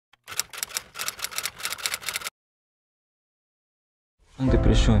Ang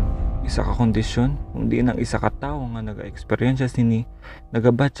depresyon, isa ka kondisyon kung di nang isa ka tawo nga naga-eksperyensya sini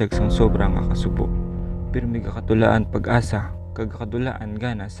nagabatyag sang sobrang nga kasubo. Pirmi ka katulaan pag-asa, kag kadulaan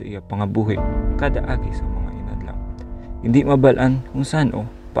gana sa iya pangabuhi kada agi sa mga inadlaw. Hindi mabalaan kung saan o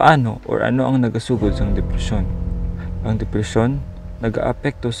paano or ano ang nagasugod sang depresyon. Ang depresyon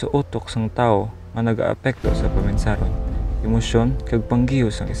nagaapekto sa utok sang tao nga nagaapekto sa paminsaron, emosyon kag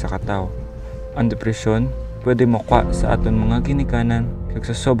panggihos sang isa ka tawo. Ang depresyon pwede makwa sa aton mga ginikanan kag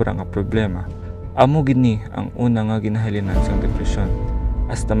sa sobra nga problema. Amo gini ang una nga ginahalinan sang depresyon.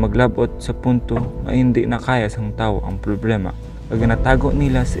 Hasta maglabot sa punto nga hindi na kaya sang tawo ang problema kag natago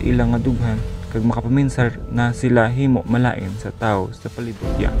nila sa ilang nga dughan kag makapaminsar na sila himo malain sa tawo sa palibot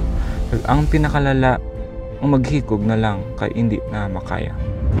niya. Kag ang pinakalala ang maghikog na lang kay hindi na makaya.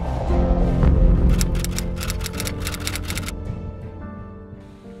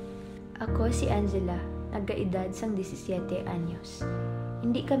 Ako si Angela, nagkaedad sang 17 anyos.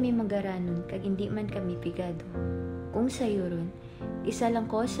 Hindi kami magaranon kag hindi man kami pigado. Kung sayuron, isa lang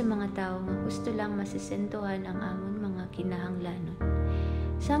ko sa mga tao nga gusto lang masisentuhan ang amon mga kinahanglanon.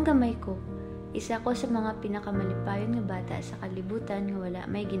 Sang gamay ko, isa ko sa mga pinakamalipayon nga bata sa kalibutan nga wala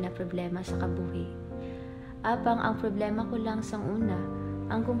may ginaproblema sa kabuhi. Apang ang problema ko lang sang una,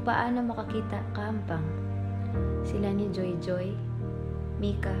 ang kung paano makakita kaampang. Sila ni Joy,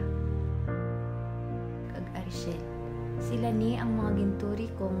 Mika, kag Arishel. Sila ni ang mga ginturi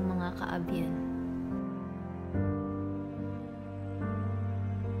kong mga kaabyan.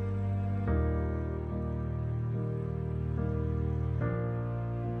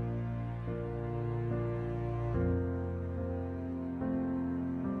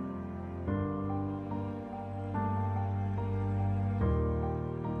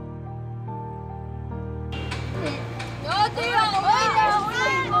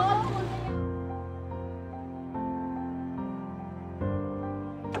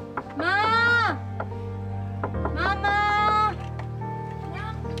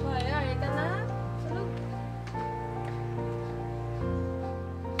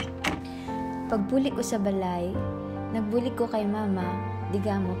 Pagbulik ko sa balay, nagbulik ko kay mama,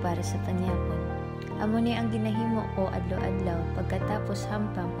 digamo para sa panyapon. Amo ni ang ginahimo ko adlaw-adlaw pagkatapos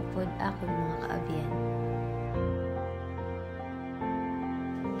hampang upod akon mga kaabyan.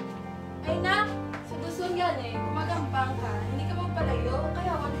 Ay nak, sa gusto yan kumagampang ka, hindi ka magpalayo,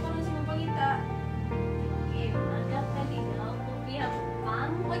 kaya wala pa rin siya pangita. Okay, anak kalinaw, kumpiyak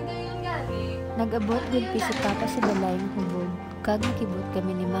pang, wag na yun gali. Nag-abot gulpi si papa sa balay ng hubog. Kag nakibot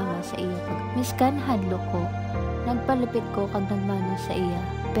kami ni mama sa iya pag miskan hadlo ko, nagpalapit ko kag nagmano sa iya.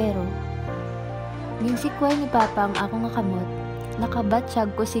 Pero ginsikway ni papa ang akong nga kamot, nakabatsyag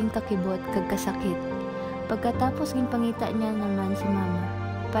ko sing kakibot kag kasakit. Pagkatapos ginpangita niya naman si mama,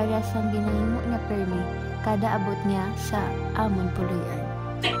 para sang ginahimo niya permi, kada abot niya sa amon puloyan.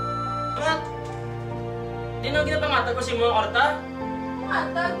 Mat! Di na ginapangatag ko si mga karta?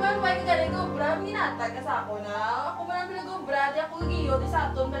 Matag, man, why ka galing gobra? Minatag ka sa ako na. Ako man ang pinag-gobra, di ako giyo, di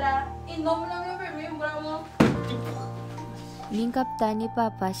sa aton, bala, inom lang yung permi, yung bra mo. Lingkapta ni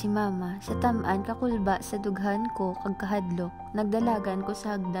papa si mama sa tamaan kakulba sa dughan ko kag kahadlok. Nagdalagan ko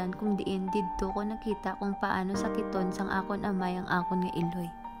sa hagdan kung diin didto ko nakita kung paano sakiton sang akon amay ang akon nga iloy.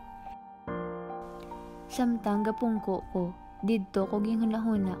 Samtang gapungko ko, didto ko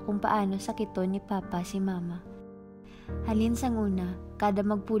ginhunahuna kung paano sakiton ni papa si mama. Halin sang una, kada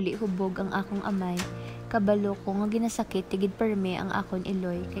magpuli hubog ang akong amay, kabalo ko nga ginasakit tigid perme ang akon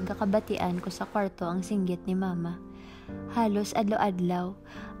iloy kay kakabatian ko sa kwarto ang singgit ni mama. Halos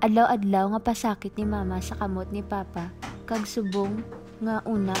adlaw-adlaw nga pasakit ni mama sa kamot ni papa, kag subong nga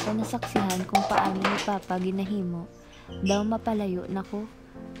una ko nasaksihan kung paano ni papa ginahimo. Daw mapalayo nako,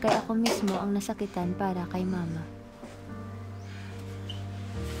 kay ako mismo ang nasakitan para kay mama.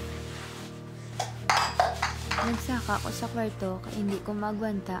 Nagsaka ko sa kwarto kay hindi ko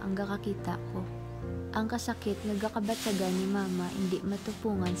magwanta ang gakakita ko. Ang kasakit nagakabatsagan ni mama hindi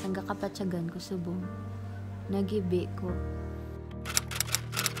matupungan sang gakapatsagan ko subong. Nagibi ko.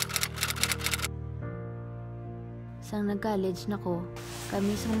 Sang nag-college na ko,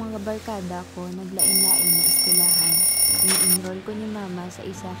 kami sa mga barkada ko naglain-lain na eskwelahan. Ni-enroll ko ni mama sa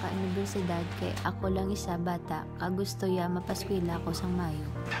isa ka universidad kay ako lang isa bata kagusto ya mapaskwela ko sang Mayo.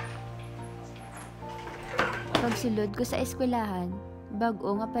 Pagsulod ko sa eskwelahan,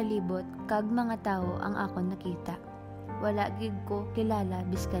 bag-o nga palibot kag mga tao ang akon nakita. Wala gid ko kilala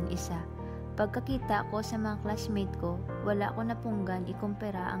biskan isa. Pagkakita ko sa mga classmate ko, wala ko napunggan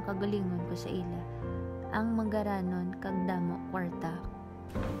ikumpara ang kagalingon ko sa ila. Ang manggaranon kag damo kwarta.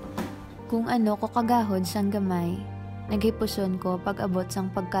 Kung ano ko kagahod sang gamay, naghipuson ko pag abot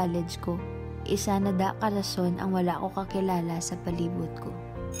sang pag-college ko. isa na da karason ang wala ko kakilala sa palibot ko.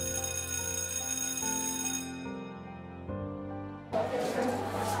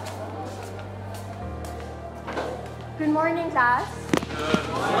 Good morning, class.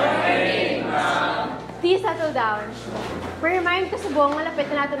 Good morning, ma'am. Please settle down. Pa-remind ko sa buong malapit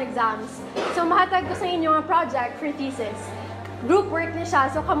na natin exams. So, mahatag ko sa inyo ang project for thesis. Group work na siya,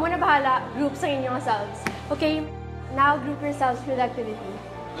 so kamo na bahala, group sa inyong selves. Okay? Now, group yourselves for the activity.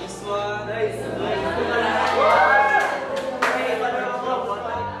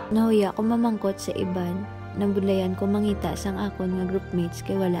 Nahuya ko mamangkot sa iban, nabulayan ko mangita sang akon nga groupmates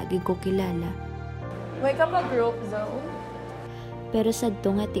kay wala gid ko kilala. Wake up a group zone. Pero sadto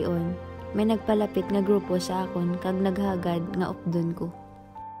nga tion, may nagpalapit nga grupo sa akon kag naghagad nga updon ko.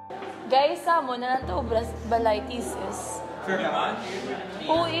 Guys, samo na lang to balay thesis.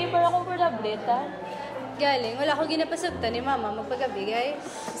 Uy, para komportable ta. Galing, wala ko ginapasagta ni mama magpagabi, guys.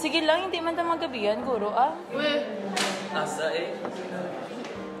 Sige lang, hindi man ta magabihan, guro ah. Asa eh.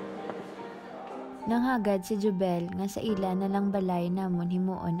 Nanghagad si Jubel nga sa ila na lang balay namon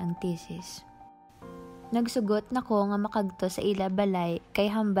himuon ang thesis. Nagsugot na ko nga makagto sa ila balay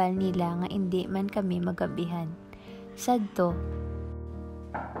kay hambal nila nga hindi man kami magabihan. Sadto.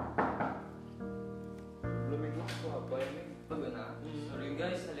 Sorry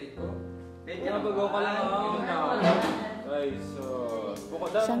guys, na-late ko.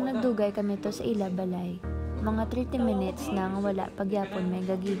 Sang nagdugay kami to sa ila balay. Mga 30 minutes na nga wala pagyapon may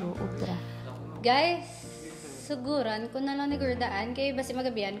gagiho ubra. Guys, suguran ko na lang ni Gurdaan kay basi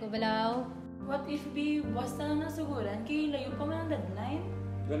magabihan ko balaw. What if be basta lang nasuguran kay layo pa man ang deadline?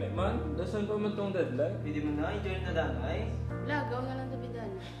 Gani man, dasan pa man tong deadline. Pwede mo na, enjoy na danay. Lagaw na lang tabidan.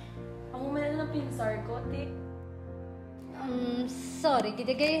 Ang umala na pinsar ko, tik. Sorry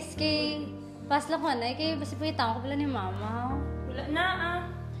kita guys kay pas lang ko na kay basi pakita ko pala ni mama. Wala na ah.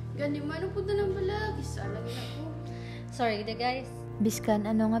 Gani man po na lang bala, kisa lagi na ko. Sorry kita guys. Biskan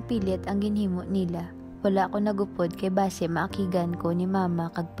ano nga pilit ang ginhimo nila. Wala ko nagupod kay base maakigan ko ni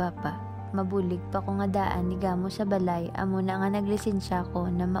mama kag papa. Mabulig pa ko nga daan ni gamo sa balay amo na nga naglisensya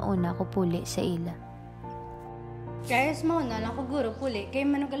ko na mauna ko puli sa ila. Guys, mauna lang ko guro puli kay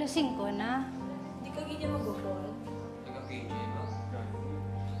manog alas 5 na. Di ka ganyan mag-upol. Nagka-PJ mo?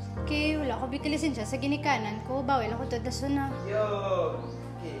 Kay wala ko bikalisensya sa ginikanan ko, bawal ako to daso na. Yo!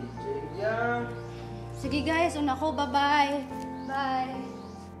 KJ yan! Sige guys, una ko, bye-bye. Bye.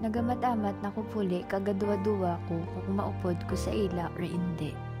 Nagamat-amat na ko puli kagadwa-duwa ko kung maupod ko sa ila or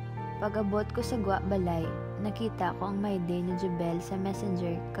hindi. Pag-abot ko sa gwa balay, nakita ko ang my day ni Jubel sa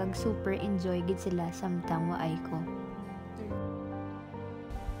messenger kag super enjoy gid sila samtang waay ko.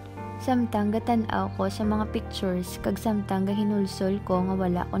 Samtang gatan-aw ko sa mga pictures kag samtang gahinulsol ko nga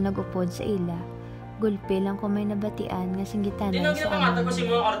wala ko nagupod sa ila. Gulpi lang ko may nabatian nga singgitanan Di sa na ko si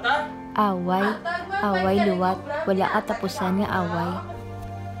mga karta? Away luwat, wala katapusan nga away.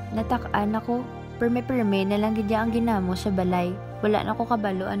 Natak-an ako, perme na lang gid ang ginamo sa balay. Wala na ko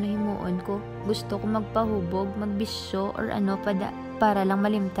kabalo ano himuon ko. Gusto ko magpahubog, magbisyo or ano para lang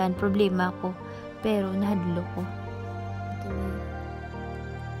malimtan problema ko. Pero nahadlo ko.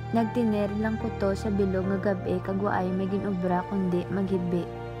 Nagtiner lang ko to sa bilog nga gabi kag waay may ginobra kundi maghibi.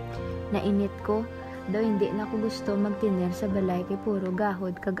 Nainit ko, daw hindi na ko gusto magtiner sa balay kay puro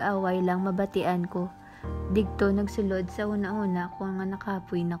gahod kag away lang mabatian ko. Digto nagsulod sa una-una ko nga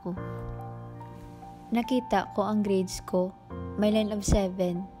nakapoy na ko. Nakita ko ang grades ko, may line of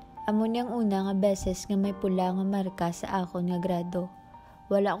 7. Amo niyang una nga beses nga may pula nga marka sa akon nga grado.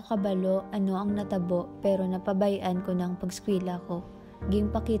 Wala ko kabalo ano ang natabo pero napabayan ko ng pagskwela ko.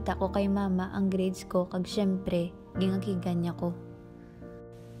 Ging pakita ko kay mama ang grades ko kag syempre gingakigan niya ko.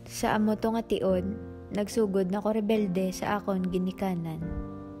 Sa amo to nga tion, nagsugod na ko rebelde sa akon ginikanan.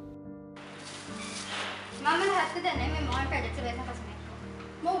 Mama, lahat ko din may mga credits sa besa kasi.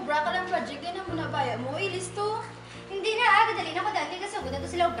 Mo-bra ka lang project, yan ang muna baya mo. Ilisto. Hindi na, dali na ko dati kasi na to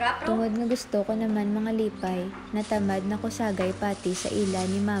sila obra, pro. Tungod nga gusto ko naman mga lipay, natamad na ko sagay pati sa ila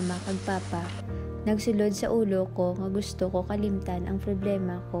ni mama kag papa. Nagsulod sa ulo ko nga gusto ko kalimtan ang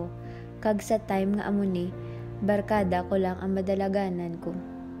problema ko. Kag sa time nga amo ni, barkada ko lang ang madalaganan ko.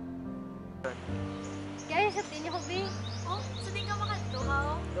 Kaya sa tinyo ko, B. Oh, sa di ka makanto ka,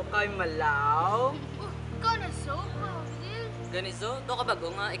 oh. Lokay malaw. Ikaw na so, Bill. Ganizo, do ka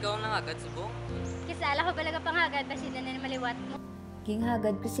bago nga, ikaw ang nangagad subong. Kisala ko balaga pangagad, basi na na maliwat mo.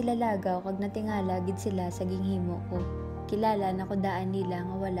 Ginghagad ko sila lagaw kag natingala gid sila sa ginghimo ko. Kilala na ko daan nila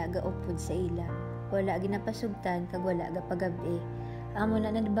nga wala ga upod sa ila. Wala ginapasugtan kag wala ga pagabi. Amo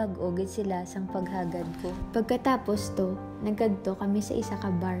na nabag-o gid sila sang paghagad ko. Pagkatapos to, nagkadto kami sa isa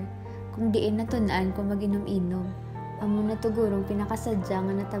ka bar. Kung diin natun-an ko mag-inom-inom. Amo na tugurong pinakasadya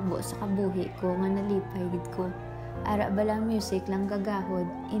nga natabo sa kabuhi ko nga nalipay gid ko. Ara ba lang music lang gagahod,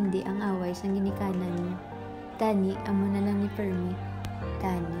 hindi ang away sang ginikanan niya. Tani, amo na lang ni Permi.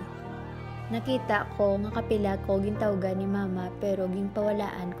 Tani. Nakita ko nga kapila ko gintawgan ni mama pero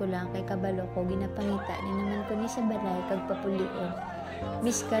ginpawalaan ko lang kay kabalo ko ginapangita ni naman ko ni sa balay kag papulion.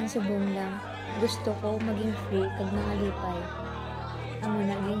 Miskan subong lang, gusto ko maging free kag nangalipay. Amo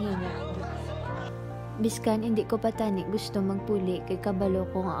na ginhina ko. Biskan hindi ko patani gusto magpuli kay kabalo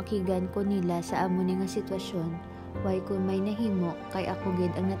ko nga akigan ko nila sa amo ni nga sitwasyon. Why ko may nahimo kay ako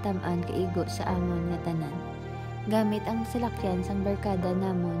gid ang natam-an kaigo sa amon nga tanan. Gamit ang salakyan sang barkada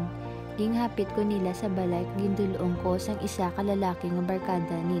namon, ginghapit ko nila sa balay kag gindulong ko sang isa ka lalaki nga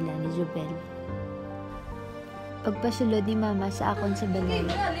barkada nila ni Jubel. Pagpasulod ni mama sa akon sa balay,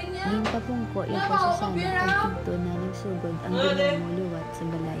 gingpapungko ko sa sana kag pinto na nagsugod ang mo luwat sa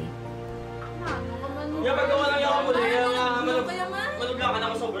balay. Ya, paggawa lang yung kulay, manubla ka na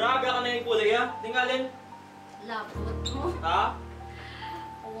mo sobra, aga ka na yung kulay, ha? Tingalin. Labot mo. Ha?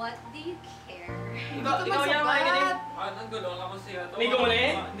 What do you care? Ikaw yan, mga galing. Nagulong ako siya. Migo mo na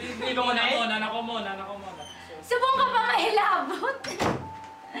eh? Migo mo na eh? Nako muna. Subong ka pa mahilabot?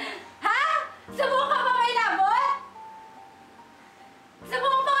 Ha? Subong ka pa mahilabot?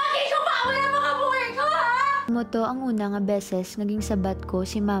 Subong pa nga kikuha mo na mga buhay ko, ha? Moto ang una nga beses naging sabat ko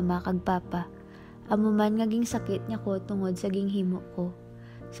si mama kag papa. Amo man ngaging sakit niya ko tungod sa ginghimo ko.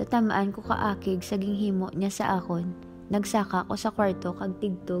 Sa tamaan ko kaakig sa ginghimo niya sa akon. Nagsaka ko sa kwarto kag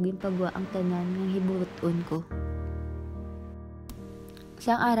tigto ginpagwa ang tanan nga hibuton ko.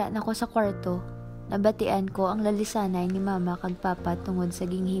 Sang ara na ko sa kwarto, nabatian ko ang lalisanay ni mama kag papa tungod sa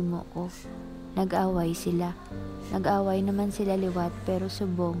ginghimo ko. Nag-away sila. Nag-away naman sila liwat pero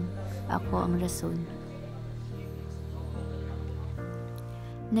subong ako ang rason.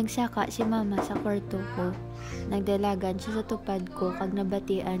 Nagsaka si mama sa kwarto ko. Nagdalagan siya sa tupad ko kag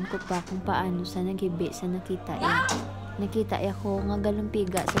nabatian ko pa kung paano sa naghibi sa nakita iya. Nakita iya ko nga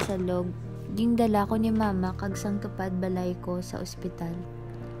galumpiga sa salog. Gingdala ko ni mama kag sang tupad balay ko sa ospital.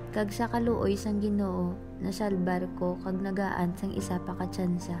 Kag sa kaluoy sang Ginoo, nasalbar ko kag nagaan sang isa pa ka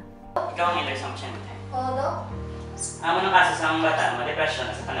tsansa. Ikaw ang ilang isang pasyente. Odo? Amo ng kaso sa mga bata,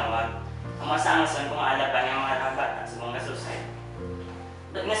 ma-depression sa panawag. Ang mga sa amason kung aalaban yung mga bata sa mga suicide.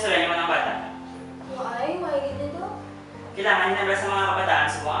 Nasura niyo mga bata. Ay, mahigit dito. Kailangan hinabla sa mga kabataan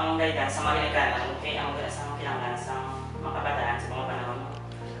sa buong ang guidance sa mga ginagalan. Okay, ang gala sa mga kailangan sa mga kabataan sa mga panahon.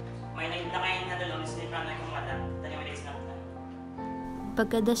 May nagdakayin na dalawang sinipran na kung mata, taniwalik sa nakutan.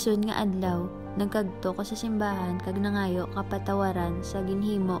 Pagkadason nga adlaw, nagkagto ko sa simbahan kag nangayo kapatawaran sa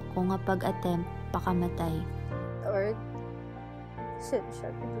ginhimo ko nga pag-attempt pakamatay. Lord, sensya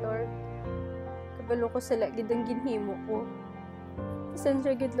gid Lord. Kabalo ko sila gid ang ginhimo ko.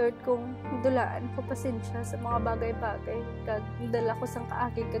 Sensya gid Lord kung dulaan ko pasensya sa mga bagay-bagay kag dala ko sang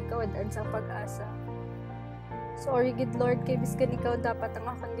kaakig kag kawadan sa pag-asa. Sorry gid Lord kay biskan ikaw dapat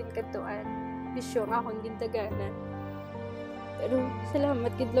ang akong ginkatuan. Bisyo nga akong gintaganan. Pero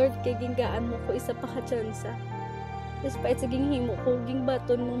salamat gid Lord kay ginggaan mo ko isa pa ka tsansa. Despite sa ginghimo ko,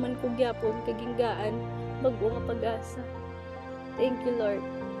 gingbaton mo man ko gyapon kay ginggaan bago nga pag-asa. Thank you Lord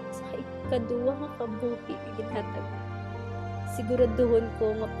sa ikaduwa nga kabuhi nga ginhatag. Siguraduhon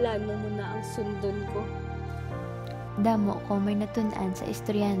ko nga plano mo na ang sundon ko. Damo ko may natun-an sa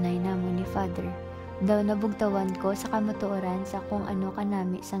istoryanay namo ni Father. Daw nabugtawan ko sa kamutuoran sa kung ano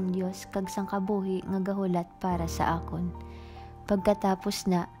kanami sang Dios kag sang kabuhi nga gahulat para sa akon.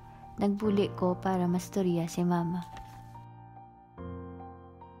 Pagkatapos na, nagbuli ko para mastorya si mama.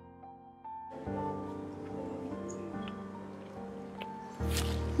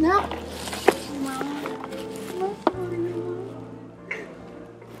 Nak!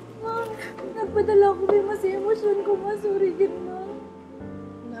 Nagpadala ko may mas emosyon ko, masurigin mo.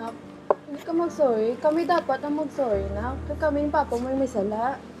 Nak, hindi ka mag-sorry. Kami dapat ang mag-sorry, nak. Kami yung papa mo may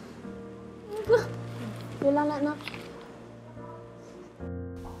sala. Wala nga, nak.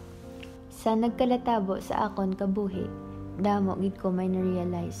 Sa nagkalatabo sa akon kabuhi, damo gid ko may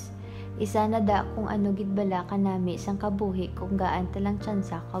na-realize. Isa na da kung ano gid bala kanami sang kabuhi kung gaan talang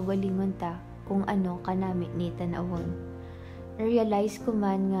tsansa kagalingon ta kung ano kanami ni tanawon. Na-realize ko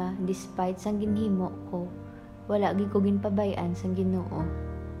man nga despite sang ginhimo ko, wala gid ko ginpabayan sang Ginoo.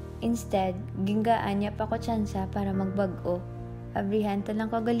 Instead, ginggaan niya pa ko tsansa para magbag-o. Abrihan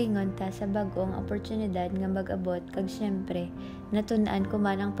talang kagalingon ta sa bag-ong oportunidad nga mag-abot kag syempre natun-an ko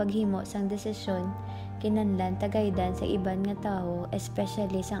man ang paghimo sang desisyon kinanlan tagaydan sa iban nga tawo,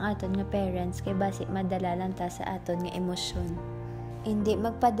 especially sang aton nga parents kay basi madala lang ta sa aton nga emosyon. Hindi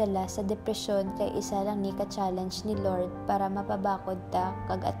magpadala sa depresyon kay isa lang ni ka-challenge ni Lord para mapabakod ta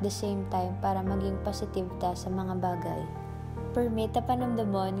kag at the same time para maging positive ta sa mga bagay. Permit ta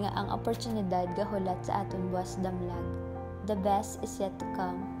panumdumon nga ang oportunidad gahulat sa aton buwas damlag. The best is yet to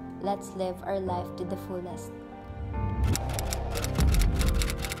come. Let's live our life to the fullest.